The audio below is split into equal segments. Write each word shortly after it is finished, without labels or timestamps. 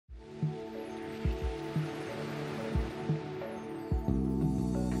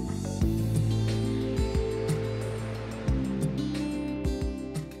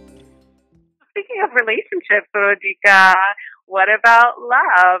relationships, Rodika? What about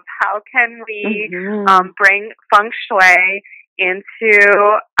love? How can we bring Feng Shui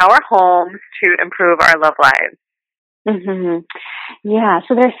into our homes to improve our love lives? Yeah,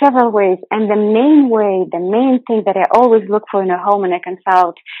 so there are several ways, and the main thing that I always look for in a home and I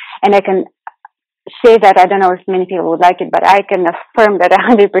consult, and I can say that, I don't know if many people would like it, but I can affirm that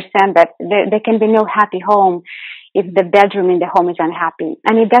 100% that there can be no happy home if the bedroom in the home is unhappy.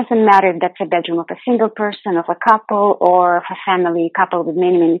 And it doesn't matter if that's a bedroom of a single person, of a couple, or of a family, couple with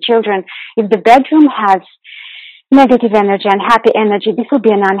many, many children. If the bedroom has negative energy, unhappy energy, this will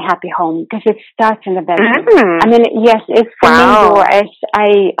be an unhappy home because it starts in the bedroom. I mean, yes, it's the main door.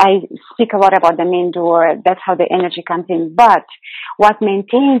 I speak a lot about the main door. That's how the energy comes in. But what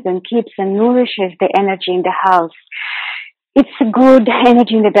maintains and keeps and nourishes the energy in the house, it's a good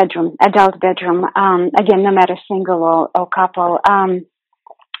energy in the bedroom, adult bedroom. Again, no matter single or couple.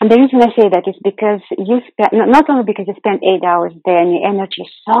 And the reason I say that is because not only because you spend 8 hours there and your energy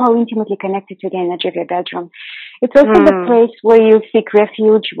is so intimately connected to the energy of your bedroom, it's also the place where you seek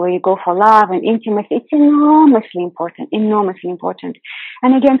refuge, where you go for love and intimacy. It's enormously important.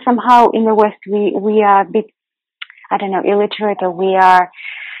 And again, somehow in the West, we are a bit, I don't know, illiterate, or we are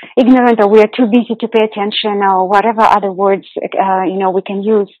ignorant, or we are too busy to pay attention, or whatever other words, we can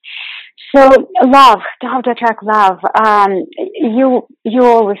use. So love, how to attract love, you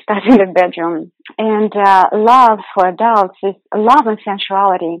always start in the bedroom. And love for adults is love and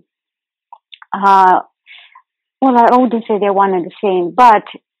sensuality. Well, I wouldn't say they're one and the same, but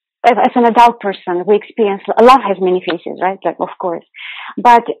as an adult person, we experience, love has many faces, right? Like, of course.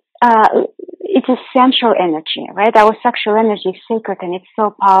 But it's a sensual energy, right? Our sexual energy is sacred and it's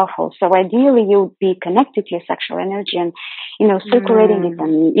so powerful. So ideally you be connected to your sexual energy and, circulating it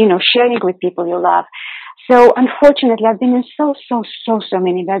and, sharing it with people you love. So unfortunately, I've been in so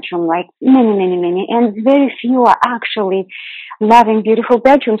many bedrooms, like many, and very few are actually loving, beautiful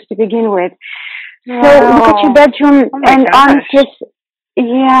bedrooms to begin with. Wow. So look at your bedroom and honestly,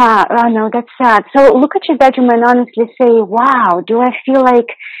 yeah, I know, that's sad. So look at your bedroom and honestly say, wow, do I feel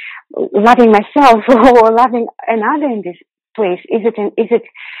like loving myself or loving another in this place?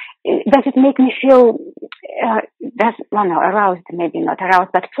 Does it make me feel, aroused, maybe not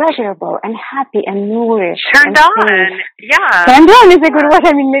aroused, but pleasurable and happy and nourished? Turned on, yeah. Turned on is a good word.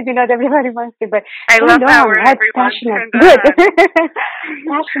 I mean, maybe not everybody wants to, but I love that word, everyone's turned on. Good.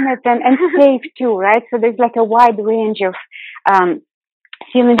 Passionate and safe too, right? So there's like a wide range of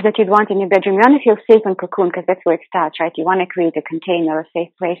feelings that you'd want in your bedroom. You want to feel safe and cocoon because that's where it starts, right? You want to create a container, a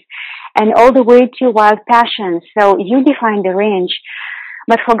safe place. And all the way to wild passions. So you define the range.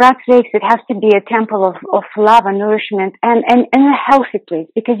 But for God's sakes, it has to be a temple of love and nourishment and a healthy place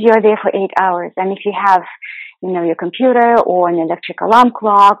because you're there for 8 hours. And if you have, your computer or an electric alarm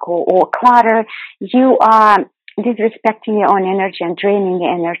clock or clutter, you are disrespecting your own energy and draining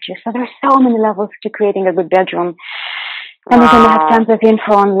your energy. So there's so many levels to creating a good bedroom. And we're going to have tons of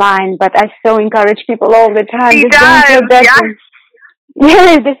info online, but I so encourage people all the time. He does,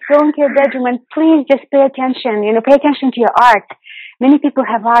 yes. Just go into your bedroom and please just pay attention, pay attention to your art. Many people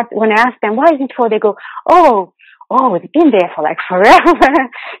have art. When I ask them, what is it for? They go, oh, it's been there for like forever.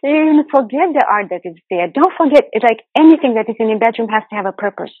 You forget the art that is there. Don't forget, it's like anything that is in your bedroom has to have a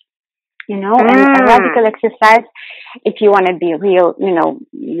purpose. And a radical exercise, if you want to be real, you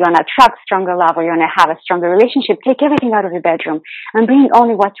want to attract stronger love or you want to have a stronger relationship, take everything out of your bedroom and bring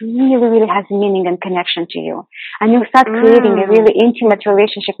only what really, really has meaning and connection to you. And you'll start creating a really intimate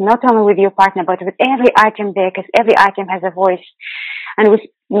relationship, not only with your partner, but with every item there, because every item has a voice. And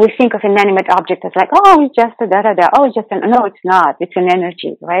we think of inanimate objects as like, oh, it's just a da-da-da. Oh, it's just no, it's not. It's an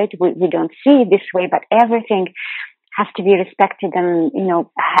energy, right? We don't see it this way, but everything has to be respected and,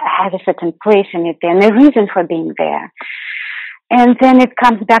 has a certain place in it and a reason for being there. And then it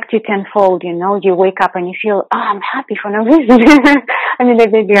comes back to tenfold, you wake up and you feel, I'm happy for no reason. I mean, which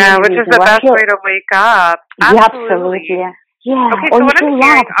is the best way to wake up. Absolutely. Yeah. Okay, so what I'm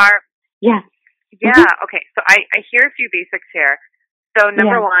hearing are... Yeah. Yeah, okay. So I hear a few basics here. So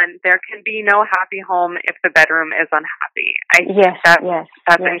number one, there can be no happy home if the bedroom is unhappy. I think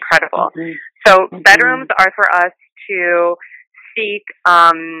that's incredible. So bedrooms are for us to seek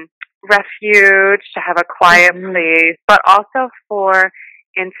refuge, to have a quiet place, but also for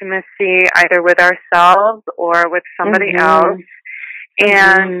intimacy, either with ourselves or with somebody else,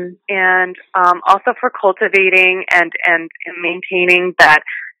 and also for cultivating and maintaining that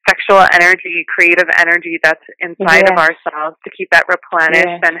sexual energy, creative energy that's inside of ourselves to keep that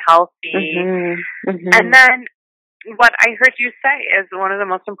replenished and healthy. And then what I heard you say is one of the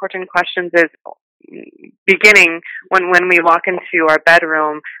most important questions is beginning when we walk into our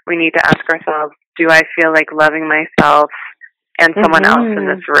bedroom, we need to ask ourselves, do I feel like loving myself and someone else in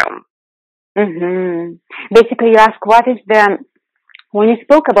this room? Basically, you ask what is the, when you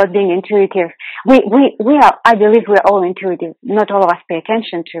spoke about being intuitive, we are, I believe we're all intuitive. Not all of us pay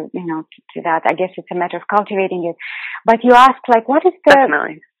attention to, to that. I guess it's a matter of cultivating it. But you ask, like, what is the,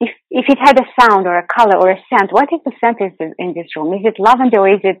 Definitely. If it had a sound or a color or a scent, what is the scent in this room? Is it lavender or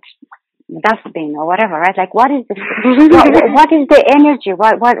is it dustbin or whatever, right? Like, what is the what is the energy?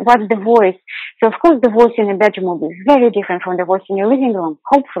 What's the voice? So of course the voice in the bedroom will be very different from the voice in your living room,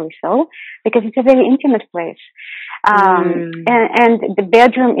 hopefully so, because it's a very intimate place. And the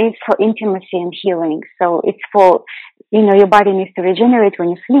bedroom is for intimacy and healing. So it's for, your body needs to regenerate when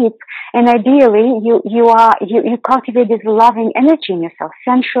you sleep. And ideally you cultivate this loving energy in yourself,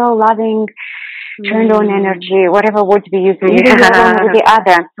 sensual, loving, turned on energy, whatever words we use, either one or the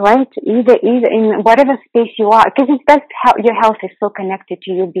other, right? Either in whatever space you are, because it's best how your health is so connected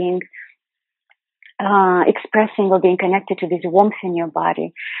to you being expressing or being connected to this warmth in your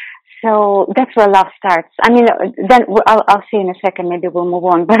body. So that's where love starts. I mean, then I'll say in a second, maybe we'll move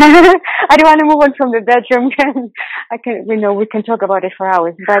on, but I don't want to move on from the bedroom. We can talk about it for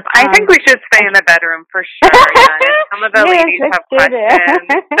hours, but I think we should stay in the bedroom for sure. Yeah. If some of the ladies have questions,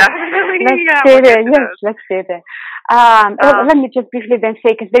 definitely. Let's stay there. Let me just briefly then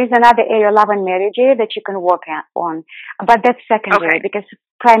say, because there is another area, love and marriage area, that you can work on, but that's secondary, because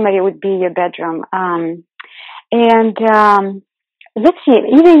primary would be your bedroom. Let's see,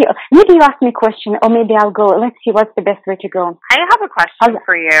 maybe you ask me a question, or maybe I'll go. Let's see what's the best way to go. I have a question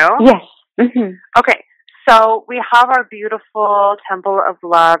for you. Yes. Okay, so we have our beautiful temple of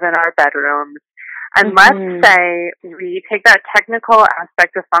love in our bedrooms, and let's say we take that technical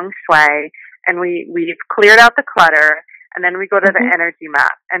aspect of Feng Shui, and we've cleared out the clutter, and then we go to the energy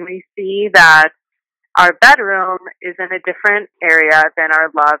map, and we see that our bedroom is in a different area than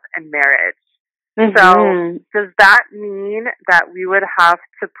our love and marriage. So does that mean that we would have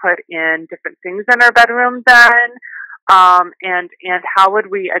to put in different things in our bedroom then? And how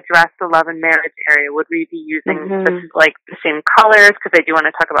would we address the love and marriage area? Would we be using the same colors? Because I do want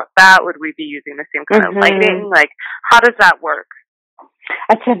to talk about that. Would we be using the same kind of lighting? Like, how does that work?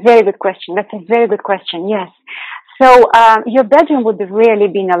 That's a very good question. Yes. So your bedroom would really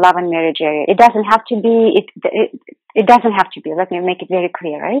be in a love and marriage area. It doesn't have to be. It doesn't have to be. Let me make it very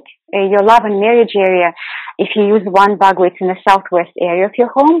clear, right? Your love and marriage area, if you use one bagua, it's in the southwest area of your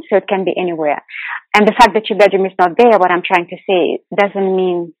home, so it can be anywhere. And the fact that your bedroom is not there, what I'm trying to say, doesn't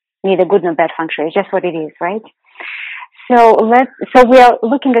mean neither good nor bad feng shui. It's just what it is, right? So we are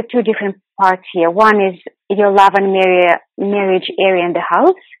looking at two different parts here. One is your love and marriage area in the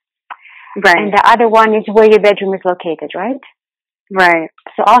house. Right. And the other one is where your bedroom is located, right? Right.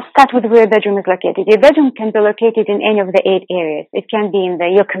 So I'll start with where your bedroom is located. Your bedroom can be located in any of the 8 areas. It can be in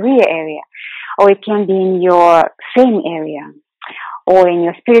your career area, or it can be in your fame area, or in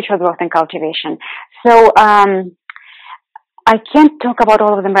your spiritual growth and cultivation. So I can't talk about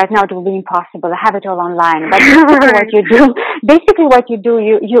all of them right now. It will be impossible. I have it all online. But basically what you do,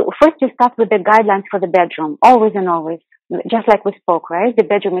 you first you start with the guidelines for the bedroom, always and always. Just like we spoke, right? The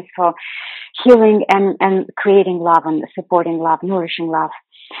bedroom is for healing and creating love and supporting love, nourishing love.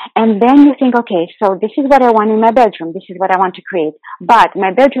 And then you think, okay, so this is what I want in my bedroom. This is what I want to create. But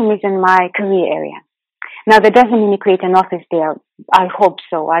my bedroom is in my career area. Now, that doesn't mean you create an office there. I hope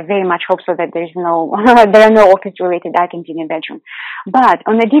so. I very much hope so that there are no office-related items in your bedroom. But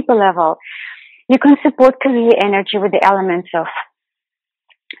on a deeper level, you can support career energy with the elements of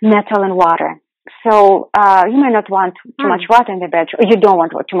metal and water. So you may not want too much water in the bedroom. You don't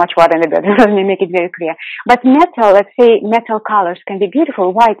want too much water in the bedroom. Let me make it very clear. But metal, let's say metal colors can be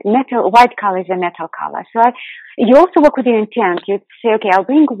beautiful. White color is a metal color. So you also work with your intent. You say, okay, I'll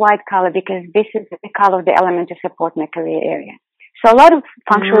bring white color because this is the color of the element to support my career area. So a lot of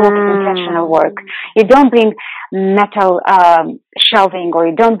feng shui work is intentional work. You don't bring metal shelving, or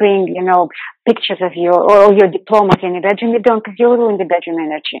you don't bring, pictures of you or your diplomas in the bedroom. You don't, because you'll ruin the bedroom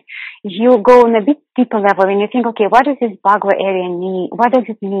energy. You go on a bit deeper level and you think, okay, what does this bagua area need? What does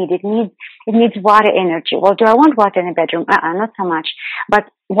it need? It needs water energy. Well, do I want water in the bedroom? Not so much. But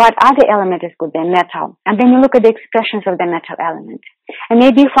what other element is good then? Metal. And then you look at the expressions of the metal element. And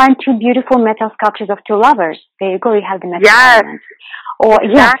maybe you find 2 beautiful metal sculptures of 2 lovers. There you go, you have the metal element. Or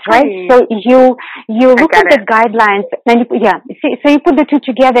exactly. Yes, right? So you look at the guidelines and so you put the 2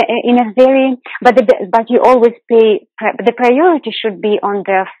 together in a very, but you always the priority should be on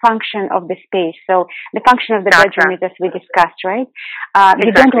the function of the space. So the function of the bedroom is as we discussed, right?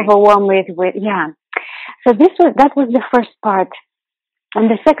 You don't overwhelm with. So that was the first part. And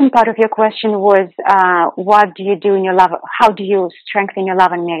the second part of your question was, what do you do in your love? How do you strengthen your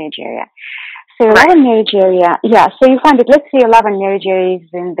love and marriage area? So your Right. love and marriage area, yeah. So you find that, let's say your love and marriage area is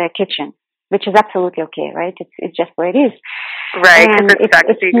in the kitchen, which is absolutely okay, right? It's just where it is. Right, because And it's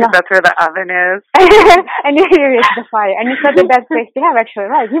sexy, because that's where the oven is. and here is the fire. And it's not a bad place to have, actually,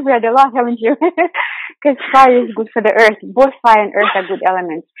 right? You've read a lot, haven't you? Because fire is good for the earth. Both fire and earth are good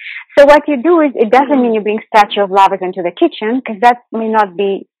elements. So what you do is, it doesn't mean you bring statue of lovers into the kitchen, because that may not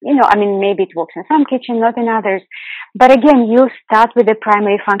be, I mean, maybe it works in some kitchen, not in others. But again, you start with the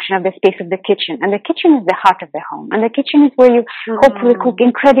primary function of the space of the kitchen. And the kitchen is the heart of the home. And the kitchen is where you hopefully cook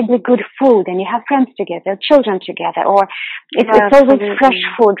incredibly good food, and you have friends together, children together, or it's always fresh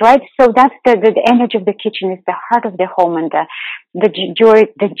food, right? So that's the energy of the kitchen, is the heart of the home, and the joy,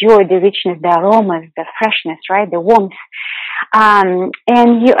 the richness, the aromas, the freshness, right? The warmth. And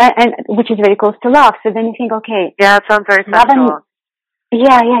which is very close to love. So then you think, okay. Yeah, it sounds very sensual.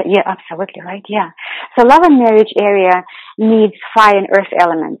 Yeah, absolutely, right, yeah. So love and marriage area needs fire and earth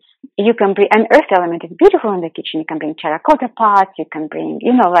elements. You can bring, an earth element is beautiful in the kitchen. You can bring terracotta pots, you can bring,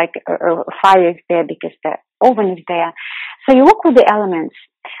 fire is there because the oven is there. So you work with the elements.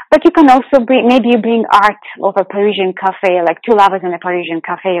 But you can also bring, maybe you bring art of a Parisian cafe, like two lovers in a Parisian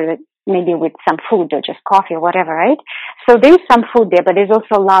cafe, maybe with some food or just coffee or whatever, right? So there's some food there, but there's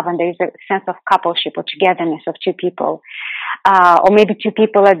also love, and there's a sense of coupleship or togetherness of two people. Or maybe two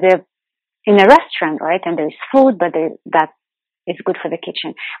people in a restaurant, right? And there's food, but that is good for the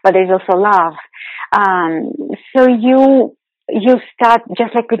kitchen. But there's also love. So you start,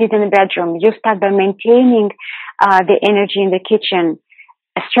 just like we did in the bedroom, you start by maintaining the energy in the kitchen,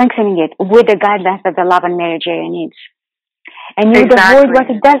 strengthening it with the guidelines that the love and marriage area needs. And you would avoid what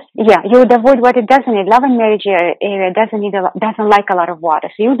it does. Yeah, you would avoid what it doesn't need. Love and marriage area doesn't like a lot of water,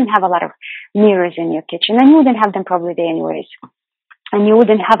 so you wouldn't have a lot of mirrors in your kitchen, and you wouldn't have them probably there anyways. And you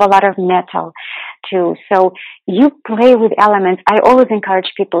wouldn't have a lot of metal too. So you play with elements. I always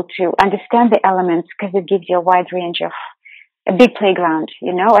encourage people to understand the elements, because it gives you a wide range of a big playground,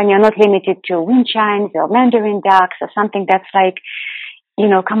 and you're not limited to wind chimes or mandarin ducks or something that's like,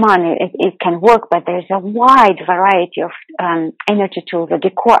 come on, it can work, but there's a wide variety of energy tools, the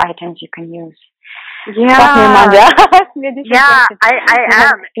decor items you can use. Yeah. Yeah, I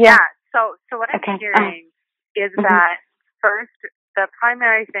am. Yeah. So what I'm hearing is that first, the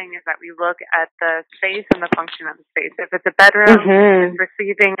primary thing is that we look at the space and the function of the space. If it's a bedroom, it's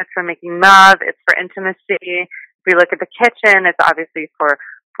receiving, it's for making love, it's for intimacy. If we look at the kitchen, it's obviously for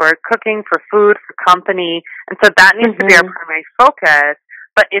cooking, for food, for company. And so that needs to be our primary focus.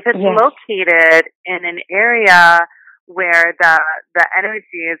 But if it's located in an area where the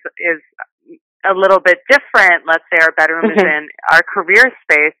energy is a little bit different, let's say our bedroom is in our career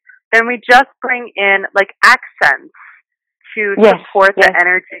space, then we just bring in like accents to support the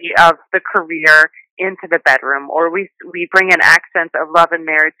energy of the career into the bedroom, or we bring in accents of love and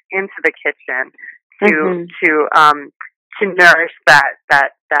marriage into the kitchen to nourish that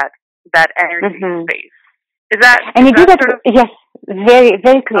energy space. Is that and you do that? Sort of? Yes, very,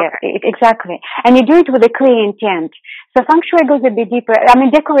 very clear. Okay. Exactly. And you do it with a clear intent. So Feng Shui goes a bit deeper. I mean,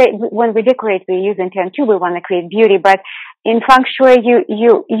 when we decorate, we use intent too. We want to create beauty, but in Feng Shui,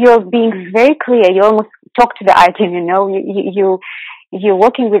 you're being very clear. You almost talk to the item. You're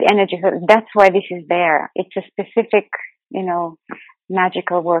working with energy. So that's why this is there. It's a specific,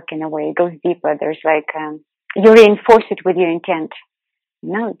 magical work in a way. It goes deeper. There's like you reinforce it with your intent.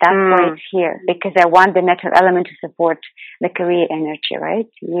 No, that's why it's here, because I want the metal element to support the career energy, right?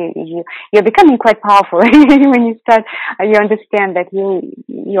 You're becoming quite powerful when you start. You understand that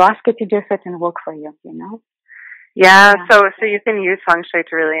you ask it to do a certain work for you. Yeah. So you can use Feng Shui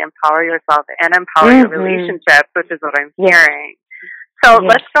to really empower yourself and empower your relationships, which is what I'm hearing. So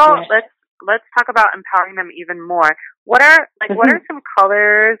let's talk about empowering them even more. What are some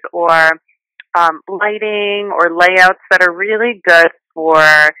colors or lighting or layouts that are really good for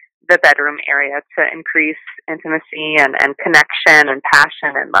the bedroom area to increase intimacy and connection and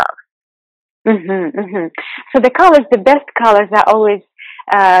passion and love? So the best colors are always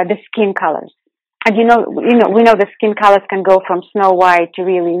the skin colors. And we know the skin colors can go from snow white to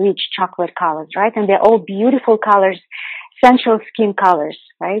really rich chocolate colors, right? And they're all beautiful colors, sensual skin colors,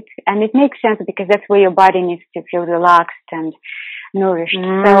 right? And it makes sense because that's where your body needs to feel relaxed and nourished.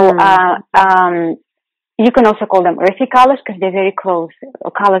 So you can also call them earthy colors because they're very close,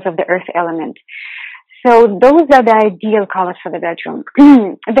 colors of the earth element. So those are the ideal colors for the bedroom.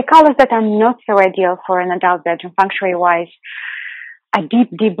 The colors that are not so ideal for an adult bedroom, Feng Shui-wise, are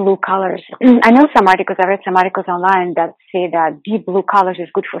deep blue colors. I know I read some articles online that say that deep blue colors is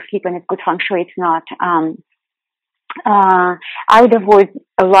good for sleep and it's good Feng Shui. It's not. I would avoid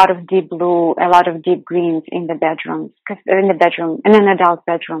a lot of deep blue, a lot of deep greens in the bedrooms, in an adult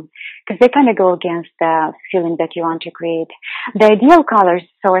bedroom, because they kind of go against the feeling that you want to create. The ideal colors,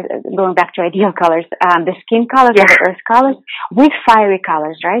 so going back to ideal colors, the skin colors or the earth colors with fiery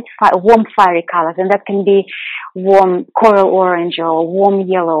colors, right? Warm fiery colors, and that can be warm coral orange or warm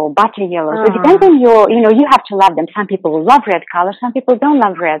yellow, butter yellow. So it depends on you have to love them. Some people love red colors, some people don't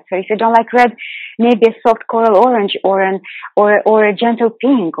love red. So if you don't like red, maybe a soft coral orange or a gentle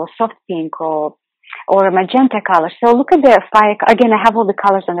pink or soft pink or a magenta color. So look at the fire. Again, I have all the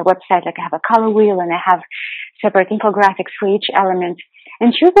colors on the website. Like I have a color wheel and I have separate infographics for each element.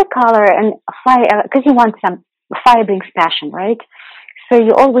 And choose a color and fire, because you want some, fire brings passion, right? So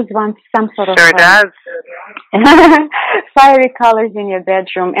you always want some sort of does. fiery colors in your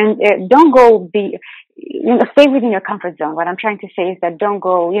bedroom, and don't go stay within your comfort zone. What I'm trying to say is that don't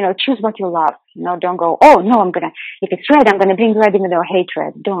go, choose what you love. Don't go, oh no, if it's red, I'm gonna bring red even though I hate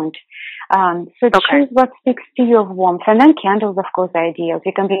red. Don't. Choose what speaks to you of warmth, and then candles, of course, are ideal.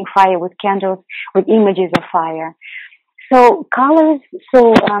 You can bring fire with candles with images of fire. So colors.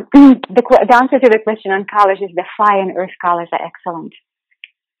 So the answer to the question on colors is the fire and earth colors are excellent.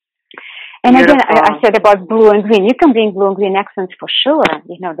 And beautiful. Again, I said about blue and green. You can bring blue and green accents for sure.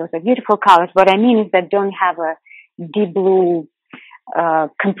 Those are beautiful colors. What I mean is that don't have a deep blue,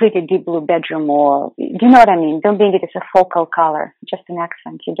 completely deep blue bedroom, or, do you know what I mean? Don't bring it as a focal color, just an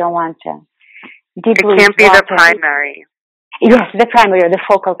accent. You don't want to. Deep blue. It can't be the primary. Yes, the primary or the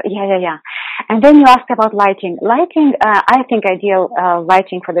focal. Yeah. And then you asked about lighting. Lighting, I think ideal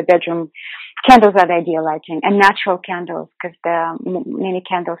lighting for the bedroom. Candles are the ideal lighting, and natural candles, because many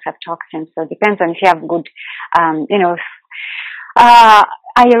candles have toxins. So it depends on if you have good,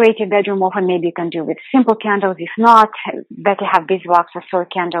 aerated bedroom. Often maybe you can do with simple candles. If not, better have beeswax or soy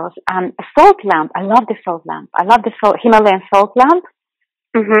candles. A salt lamp. I love the salt lamp. I love the Himalayan salt lamp.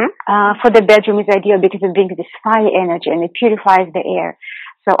 For the bedroom is ideal because it brings this fire energy and it purifies the air.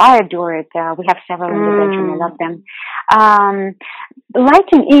 So I adore it. We have several in the bedroom. I love them.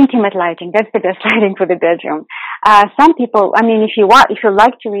 Lighting, intimate lighting. That's the best lighting for the bedroom. Some people, if you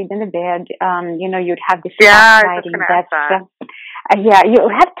like to read in the bed, you'd have this task lighting. You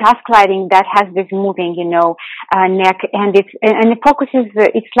have task lighting that has this moving, neck, and it focuses.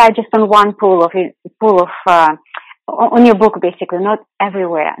 It's like just on one pool of on your book, basically, not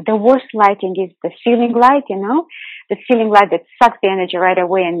everywhere. The worst lighting is the ceiling light, the ceiling light that sucks the energy right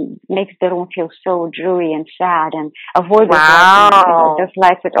away and makes the room feel so dreary and sad, and avoid those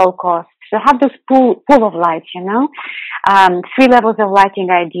lights at all costs. So have those pool of lights, 3 levels of lighting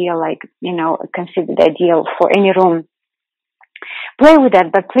ideal, considered ideal for any room. Play with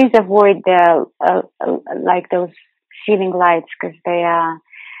that, but please avoid those ceiling lights, because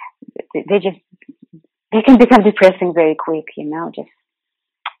they can become depressing very quick, Intimate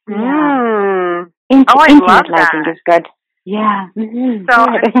lighting is good. Yeah. Mm-hmm. So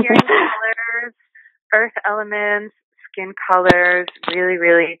I'm hearing colors, earth elements, skin colors, really,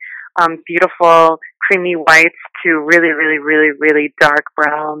 really beautiful creamy whites to really, really, really, really dark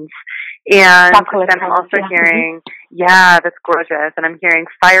browns. And then I'm also hearing, that's gorgeous. And I'm hearing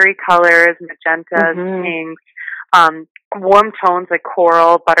fiery colors, magentas, pinks, warm tones like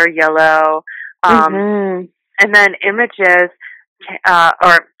coral, butter yellow. And then images,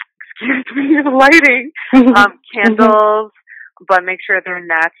 lighting, candles, but make sure they're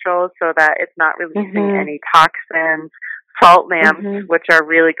natural so that it's not releasing any toxins. Salt lamps, which are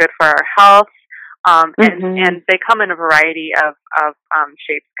really good for our health. And they come in a variety of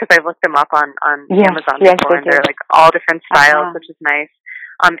shapes, because I've looked them up on Amazon before, and they're like all different styles, which is nice.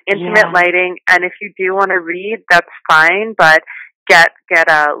 Intimate lighting, and if you do want to read, that's fine, but get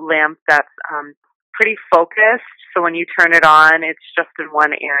a lamp that's pretty focused, so when you turn it on, it's just in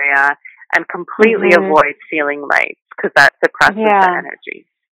one area, and completely avoid ceiling lights, because that suppresses the energy.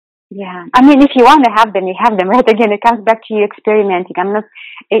 Yeah. If you want to have them, you have them, right? Again, it comes back to you experimenting.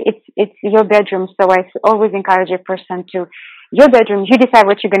 It's your bedroom, so I always encourage a person your bedroom, you decide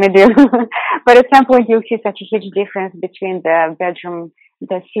what you're going to do. But at some point, you'll see such a huge difference between the bedroom,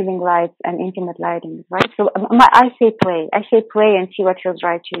 the ceiling lights, and intimate lighting, right? So I say play. And see what feels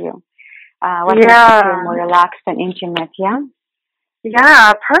right to you. What makes you feel more relaxed and intimate, yeah?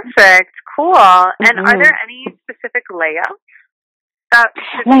 Yeah, perfect. Cool. And are there any specific layouts?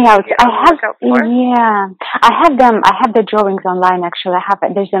 Layouts. I have them. I have the drawings online. Actually,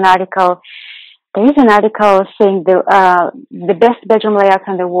 There is an article saying the best bedroom layouts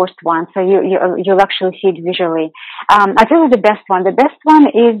and the worst one. So you'll actually see it visually. I'll tell you the best one. The best one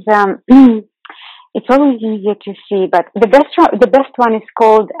is It's always easier to see, but the best one is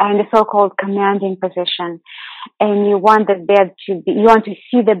called in the so-called commanding position. And you want the bed you want to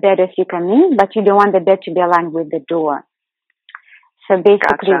see the bed as you come in, but you don't want the bed to be aligned with the door. So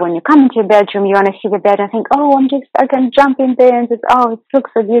basically, when you come into your bedroom, you want to see the bed and think, oh, I can jump in there and just, oh, it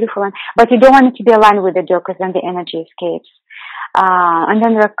looks so beautiful. But you don't want it to be aligned with the door because then the energy escapes. And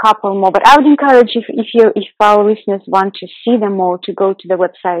then there are a couple more, but I would encourage if our listeners want to see them all, to go to the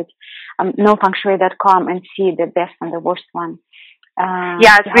website, knowfengshui.com, and see the best and the worst one.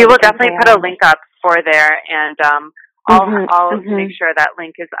 Yes, we will definitely put a link up for there, and I'll make sure that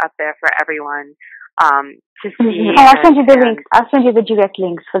link is up there for everyone to see. Oh, I'll send you the link. I'll send you the direct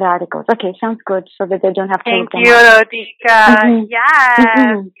links for the articles. Okay, sounds good, so that they don't have to. Thank you, Rodika.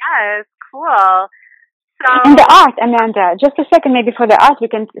 Yes, cool. So, and the art, Amanda, just a second maybe for the art, we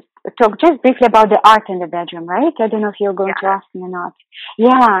can talk just briefly about the art in the bedroom, right? I don't know if you're going to ask me or not.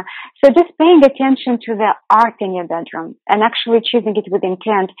 Yeah, so just paying attention to the art in your bedroom and actually choosing it with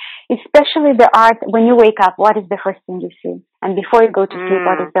intent, especially the art when you wake up, what is the first thing you see? And before you go to sleep,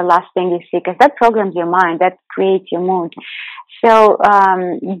 what is the last thing you see? Because that programs your mind, that creates your mood. So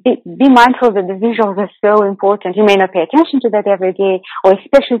be mindful that the visuals are so important. You may not pay attention to that every day, or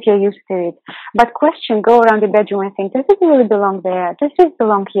especially if you're used to it. But go around the bedroom and think, does it really belong there? Does it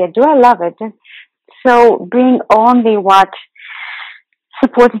belong here? Do I love it? So bring only what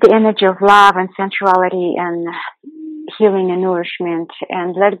supports the energy of love and sensuality and healing and nourishment,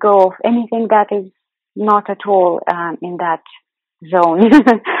 and let go of anything that is not at all in that zone,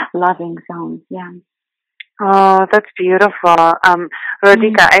 loving zone. Yeah. Oh, that's beautiful.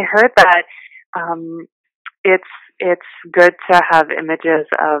 Rodika, I heard that it's good to have images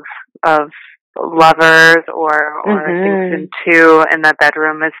of lovers or things in two in the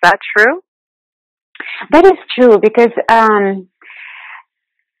bedroom. Is that true? That is true, because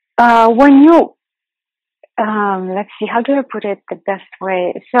when you let's see, how do I put it the best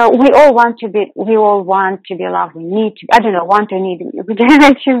way? So we all want to be loved. We need to, I don't know, want or need, we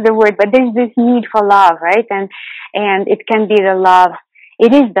cannot choose the word, but there's this need for love, right? And it can be the love,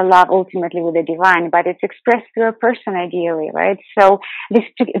 it is the love ultimately with the divine, but it's expressed through a person ideally, right? So the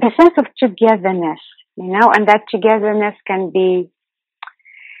sense of togetherness, and that togetherness can be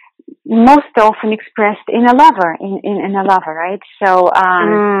most often expressed in a lover, in a lover, right? So,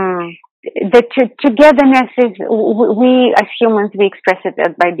 the togetherness is, we as humans, we express it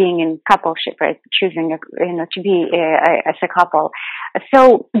by being in coupleship, right? Choosing, to be as a couple.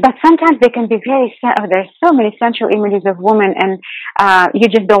 So, but sometimes they can be there's so many sensual images of women, and you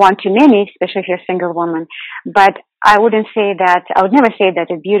just don't want too many, especially if you're a single woman. But I would never say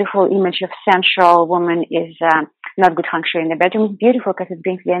that a beautiful image of sensual woman is not good feng shui in the bedroom. It's beautiful because it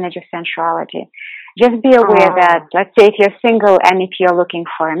brings the energy of sensuality. Just be aware that, let's say if you're single and if you're looking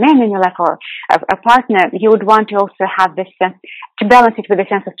for a man in your life or a partner, you would want to also have this sense, to balance it with a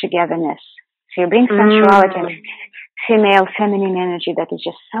sense of togetherness. So you bring sensuality and feminine energy that is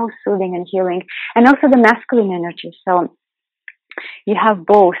just so soothing and healing, and also the masculine energy. So you have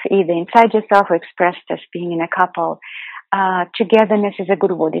both, either inside yourself or expressed as being in a couple. Togetherness is a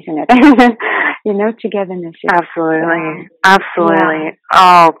good word, isn't it? Togetherness. Absolutely. Absolutely. Yeah.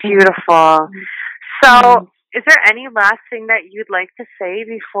 Oh, beautiful. So, is there any last thing that you'd like to say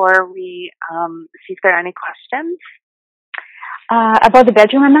before we see if there are any questions? About the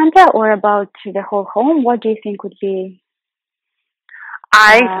bedroom, Amanda, or about the whole home? What do you think would be?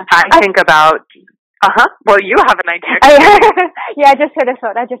 I think about. Well, you have an idea. Yeah, I just had a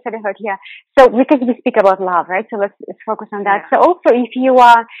thought. Yeah. So because we speak about love, right? So let's focus on that. Yeah. So also, if you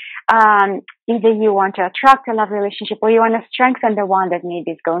are either you want to attract a love relationship or you want to strengthen the one that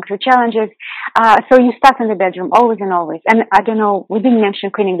maybe is going through challenges, so you start in the bedroom always and always. And I don't know, we didn't mention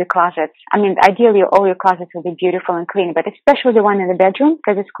cleaning the closets. I mean, ideally, all your closets will be beautiful and clean, but especially the one in the bedroom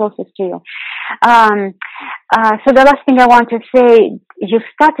because it's closest to you. So the last thing I want to say, you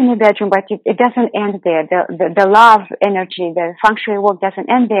start in the bedroom, but it doesn't end there. The love energy, the feng shui work doesn't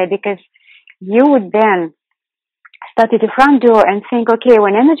end there, because you would then start at the front door and think, okay,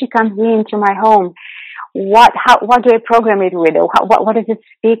 when energy comes into my home, what do I program it with? What does it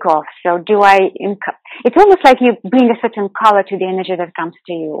speak of? So it's almost like you bring a certain color to the energy that comes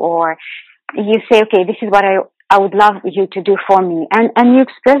to you, or you say, okay, this is what I would love you to do for me. And you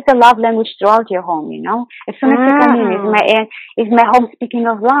express the love language throughout your home, As soon as you come in, is my home speaking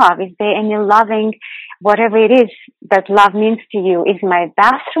of love? Is there any loving, whatever it is that love means to you? Is my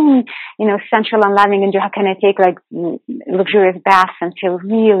bathroom, sensual and loving, and can I take like luxurious baths and feel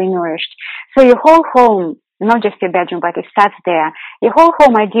really nourished? So your whole home not just your bedroom, but it starts there. Your whole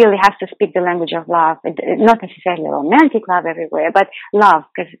home ideally has to speak the language of love. Not necessarily romantic love everywhere, but love,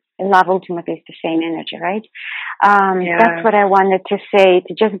 because love ultimately is the same energy, right? That's what I wanted to say,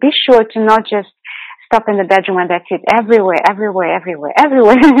 to just be sure to not just stop in the bedroom and that's it. Everywhere.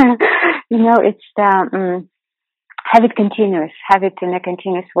 It's have it continuous, have it in a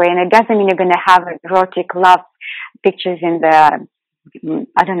continuous way. And it doesn't mean you're going to have erotic love pictures in the,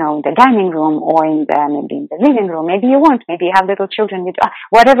 I don't know, in the dining room or maybe in the living room. Maybe you won't. Maybe you have little children with,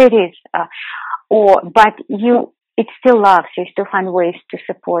 whatever it is. But it's still love. So you still find ways to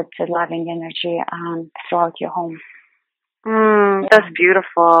support the loving energy, throughout your home. That's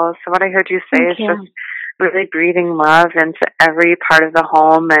beautiful. So what I heard you say is just really breathing love into every part of the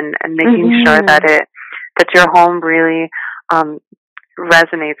home and making sure that your home really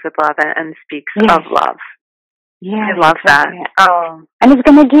resonates with love and speaks of love. Yeah, I love that. Oh, and it's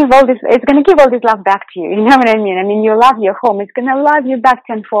gonna give all this love back to you. You know what I mean? I mean, you love your home. It's gonna love you back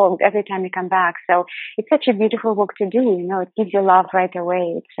tenfold every time you come back. So it's such a beautiful work to do. You know, it gives you love right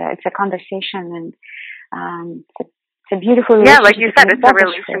away. It's a conversation and it's a beautiful relationship. Yeah, like you said, it's a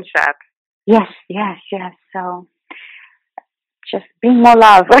relationship. Yes. So just bring more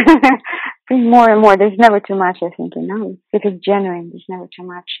love. Bring more and more. There's never too much, I think, you know. If it's genuine, there's never too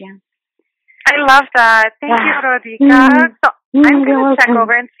much, I love that. Thank you, Radhika. So I'm going to check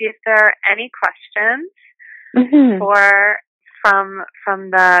over and see if there are any questions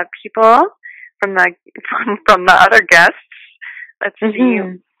from the people, from the other guests. Let's see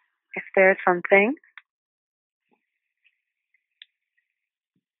if there's something.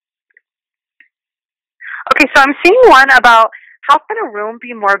 Okay, so I'm seeing one about how can a room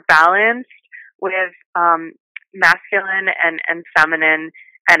be more balanced with masculine and feminine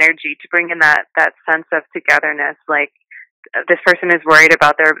energy to bring in that sense of togetherness. Like this person is worried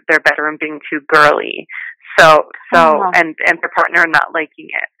about their bedroom being too girly, and their partner not liking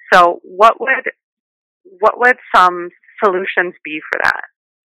it. So what would some solutions be for that?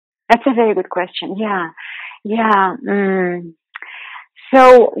 That's a very good question.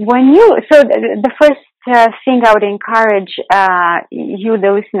 So the first thing I would encourage you,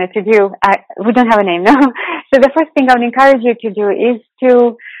 the listener, to do, we don't have a name, no? So the first thing I would encourage you to do is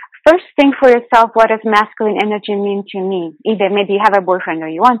to first think for yourself, what does masculine energy mean to me? Either maybe you have a boyfriend or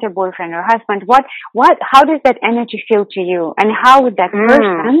you want a boyfriend or husband. How does that energy feel to you? And how would that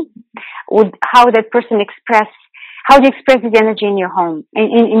person express, how do you express this energy in your home,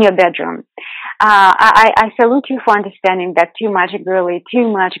 in your bedroom? I salute you for understanding that too much girly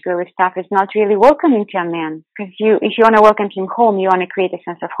stuff is not really welcoming to a man. Because if you want to welcome him home, you want to create a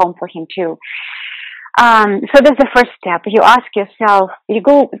sense of home for him too. So that's the first step. You ask yourself, you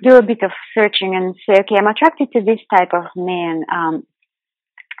go do a bit of searching and say, okay, I'm attracted to this type of man.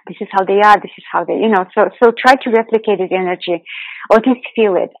 This is how they are. This is how they, so try to replicate this energy or at least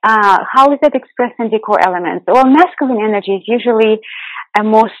feel it. How is that expressed in the core elements? Well, masculine energy is usually a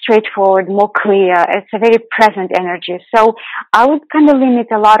more straightforward, more clear. It's a very present energy. So I would kind of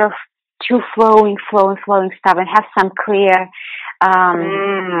limit a lot of too flowing stuff and have some clear,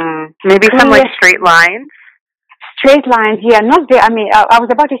 maybe some like straight lines. Straight lines, not there. I mean, I was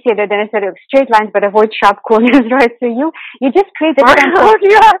about to say that, then I said straight lines, but avoid sharp corners, right? So you just create a sense of,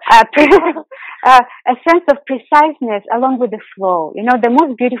 a sense of preciseness along with the flow. You know, the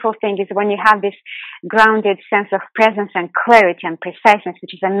most beautiful thing is when you have this grounded sense of presence and clarity and preciseness,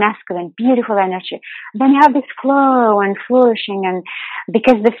 which is a masculine, beautiful energy. Then you have this flow and flourishing, and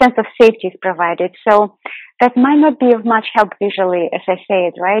because the sense of safety is provided. So that might not be of much help visually, as I say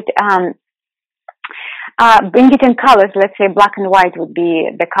it, right? Bring it in colors. Let's say black and white would be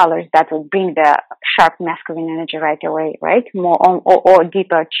the colors that would bring the sharp masculine energy right away, right? More or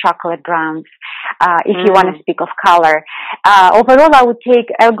deeper chocolate browns, if you want to speak of color. Overall, I would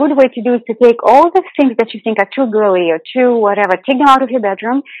take a good way to do is to take all the things that you think are too girly or too whatever, take them out of your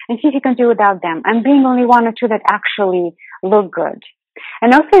bedroom and see if you can do without them, and bring only one or two that actually look good.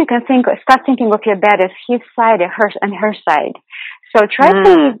 And also you can start thinking of your bed as his side and her side. So try to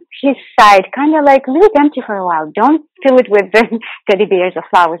leave his side kind of like leave it empty for a while. Don't fill it with teddy bears or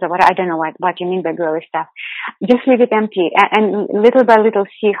flowers or what. I don't know what you mean by girly stuff. Just leave it empty and little by little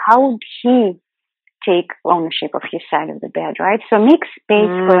see how would he take ownership of his side of the bed, right? So make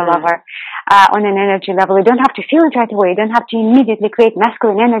space for a lover on an energy level. You don't have to feel it right away. You don't have to immediately create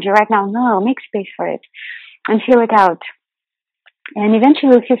masculine energy right now. No, make space for it and feel it out. And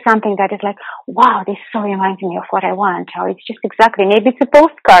eventually you'll see something that is like, wow, this so reminds me of what I want. Or it's just exactly, maybe it's a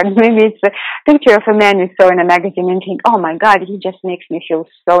postcard, maybe it's a picture of a man you saw in a magazine and think, oh my God, he just makes me feel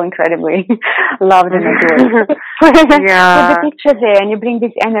so incredibly loved and adored. Yeah. Put the picture there and you bring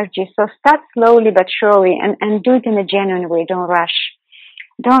this energy. So start slowly but surely and do it in a genuine way. Don't rush.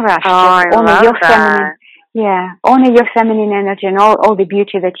 Don't rush. Oh, Just I honor love your that. feminine. Yeah, honor your feminine energy and all the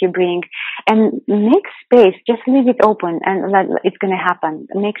beauty that you bring, and make space. Just leave it open, and it's going to happen.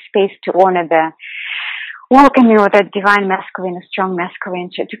 Make space to honor the welcoming of that divine masculine, a strong masculine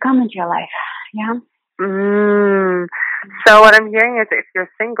to come into your life. Yeah. So what I'm hearing is, if you're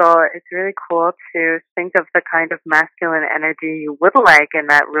single, it's really cool to think of the kind of masculine energy you would like in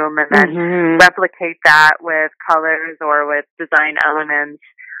that room, and then replicate that with colors or with design elements.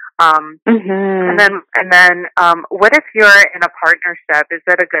 And then, what if you're in a partnership? Is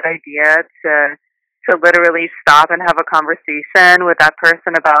it a good idea to literally stop and have a conversation with that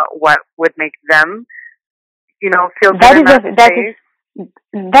person about what would make them, feel good in that space?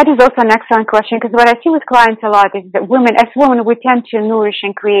 That is also an excellent question, because what I see with clients a lot is that as women, we tend to nourish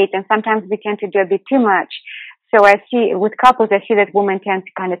and create, and sometimes we tend to do a bit too much. So I see with couples, I see that women tend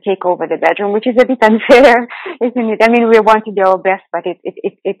to kind of take over the bedroom, which is a bit unfair, isn't it? I mean, we want to do our best, but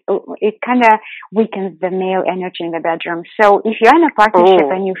it kind of weakens the male energy in the bedroom. So if you're in a partnership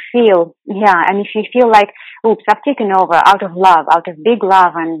and you feel, and if you feel like, oops, I've taken over out of love, out of big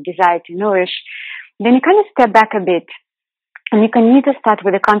love and desire to nourish, then you kind of step back a bit. And you can either start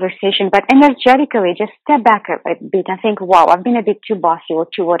with a conversation, but energetically just step back a bit and think, wow, I've been a bit too bossy or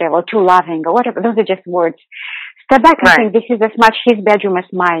too whatever, or too loving or whatever. Those are just words. Step back and think, this is as much his bedroom as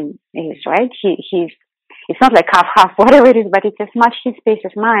mine is, right? It's not like half, whatever it is, but it's as much his space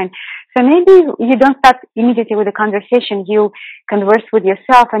as mine. So maybe you don't start immediately with a conversation. You converse with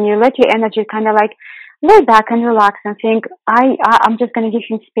yourself and you let your energy kind of like lay back and relax and think, I'm just going to give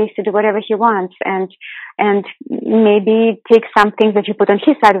him space to do whatever he wants, and maybe take some things that you put on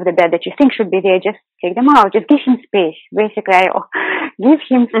his side of the bed that you think should be there, just take them out, just give him space. Basically, give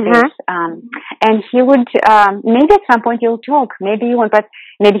him space. And he would, maybe at some point you'll talk, maybe you won't, but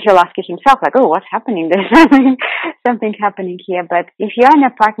maybe he'll ask you himself, like, oh, what's happening? There's something happening here. But if you're in a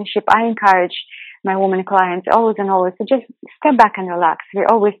partnership, I encourage my women clients always to just step back and relax. We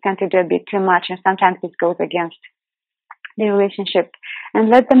always tend to do a bit too much, and sometimes it goes against the relationship.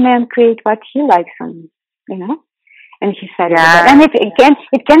 And let the man create what he likes, and he said and it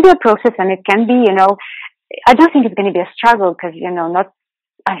can be a process, and it can be, I don't think it's going to be a struggle, because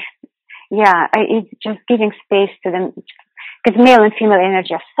it's just giving space to them, because male and female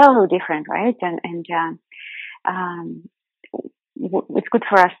energy are so different, right? And it's good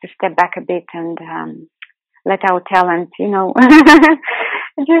for us to step back a bit and let our talent,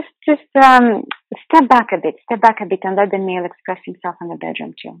 just step back a bit and let the male express himself in the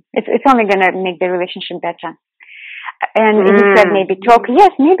bedroom too. It's only going to make the relationship better. And you said maybe talk.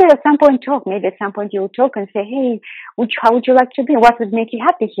 Yes, maybe at some point talk. Maybe at some point you'll talk and say, hey, how would you like to be? What would make you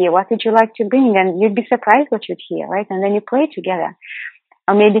happy here? What would you like to bring? And you'd be surprised what you'd hear, right? And then you play together.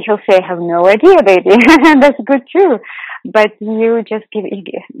 Or maybe he'll say, I have no idea, baby. That's good too. But you just give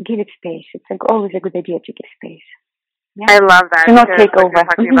it space. It's always a good idea to give space. Yeah? I love that. Do not take over.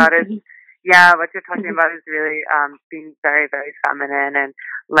 What you're talking about is really being very, very feminine and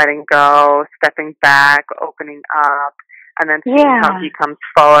letting go, stepping back, opening up, and then seeing how he comes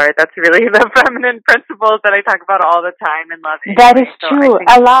forward. That's really the feminine principles that I talk about all the time in love. That is true.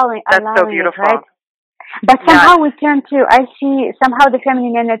 Allowing so beautiful. Right? But somehow I see somehow the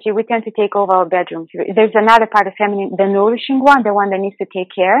feminine energy, we tend to take over our bedrooms. There's another part of feminine, the nourishing one, the one that needs to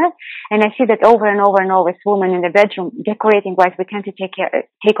take care. And I see that over and over and over as women in the bedroom, decorating wise, we tend to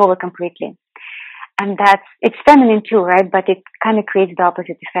take over completely. And it's feminine too, right? But it kind of creates the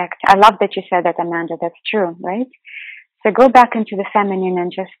opposite effect. I love that you said that, Amanda. That's true, right? So go back into the feminine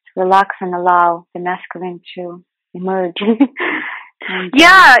and just relax and allow the masculine to emerge.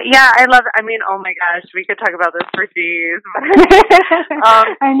 I love it. I mean, oh my gosh, we could talk about this for days.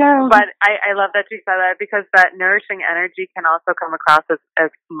 I know. But I love that you said that, because that nourishing energy can also come across as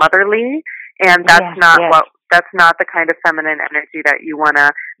motherly, and that's that's not the kind of feminine energy that you want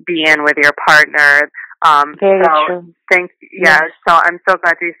to be in with your partner. Very true. So I'm so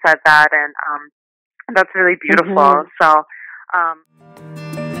glad you said that, and that's really beautiful. So